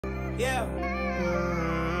Yeah.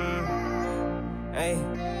 Hey.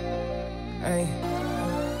 Hey.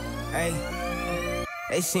 Hey.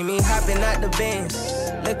 They see me hopping out the Benz,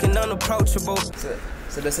 looking unapproachable.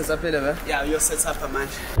 Så det setup är det va? Ja, jag setup man.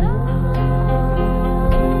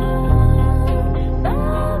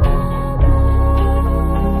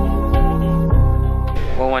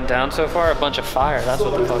 What went down so far? A bunch of fire. That's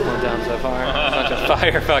what the fuck went down so far. A bunch of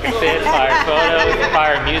fire fucking fit, fire photos,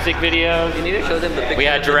 fire music videos. You need to show them the picture. We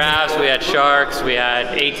had giraffes, we had sharks, we had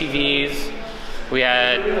ATVs, we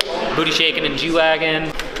had booty shaking and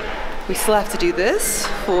G-Wagon. We still have to do this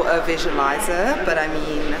for a visualizer, but I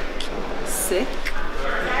mean, sick.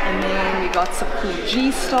 And then we got some cool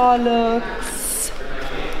G-Star looks.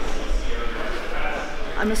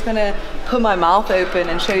 I'm just gonna put my mouth open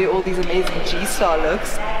and show you all these amazing G-Star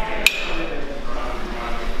looks.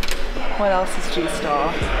 What else is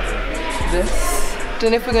G-Star? This.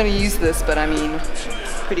 Don't know if we're gonna use this, but I mean,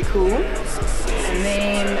 pretty cool. And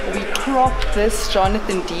then we cropped this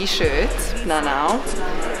Jonathan D shirt. Now.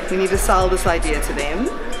 We need to sell this idea to them.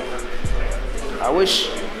 I wish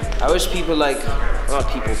people like, not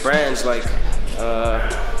people, brands like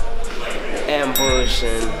Ambush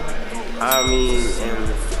and Army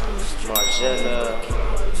and Margiela.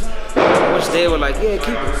 I wish they were like, yeah,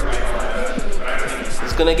 keep it.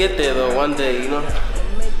 It's gonna get there though, one day, you know?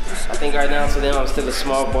 I think right now to them I'm still a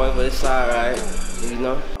small boy, but it's alright, you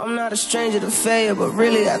know? I'm not a stranger to failure, but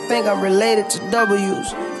really I think I'm related to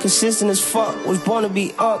W's. Consistent as fuck, was born to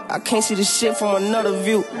be up. I can't see the shit from another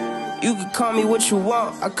view. You can call me what you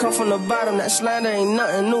want. I come from the bottom, that slander ain't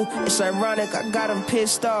nothing new. It's ironic, I got them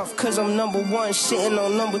pissed off, cause I'm #1, shitting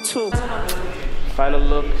on #2. Final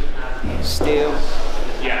look, still,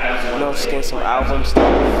 you know, skin some album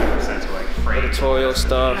stuff, editorial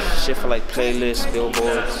stuff, shit for like playlists,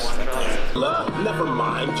 billboards. Never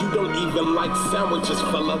mind, you don't even like sandwiches,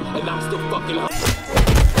 fella, and I'm still fucking.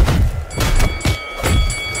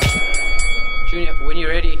 Junior, when you're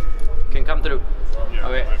ready, you can come through. Yeah,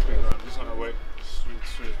 okay. I'm just on the way.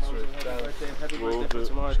 Sweet. Happy birthday for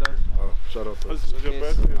tomorrow, though. Oh, shout out to your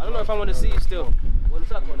birthday. I don't know if I want to see you still.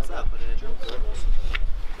 What's up?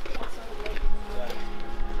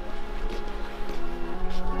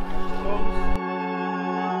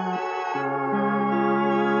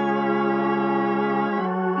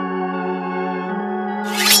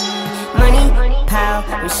 Money, power,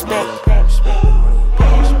 respect.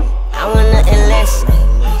 I want nothing less.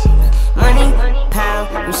 Money, power,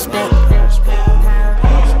 respect.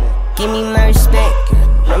 Give me my respect.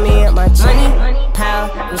 Run me up my check. Money, power,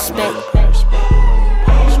 respect.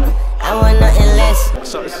 I want nothing less.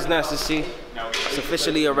 So this is nice to see. It's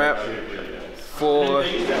officially a wrap for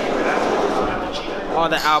all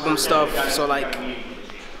the album stuff. So like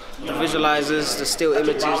the visualizers, the still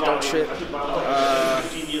images, don't trip.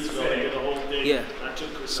 Yeah,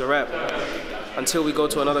 it's a wrap. Until we go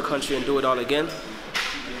to another country and do it all again,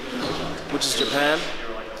 which is Japan,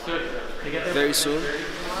 very soon.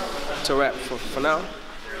 It's a wrap for now.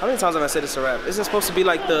 How many times have I said it's a wrap? Isn't it supposed to be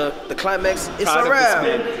like the climax? It's a wrap.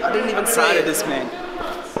 I didn't even say it. This man.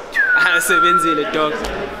 I had to say Vinzi and the dog.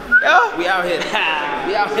 Yeah, we out here.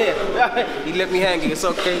 We out here. He left me hanging. It's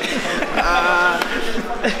okay.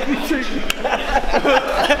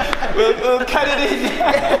 We'll cut it in.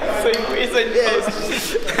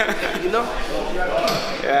 You know?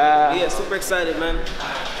 Yeah, super excited, man.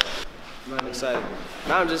 I'm excited.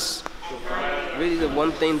 Now I'm just really the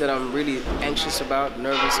one thing that I'm really anxious about,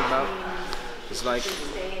 nervous about, is like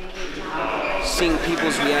seeing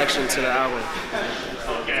people's reaction to the album.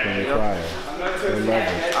 You know?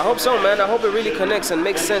 I hope so, man. I hope it really connects and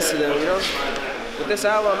makes sense to them, you know? With this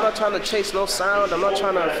album, I'm not trying to chase no sound. I'm not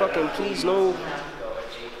trying to fucking please no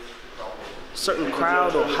certain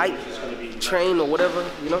crowd or hype train or whatever,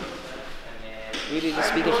 you know? Really just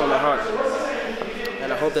speaking from the heart.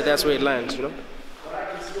 And I hope that that's where it lands, you know?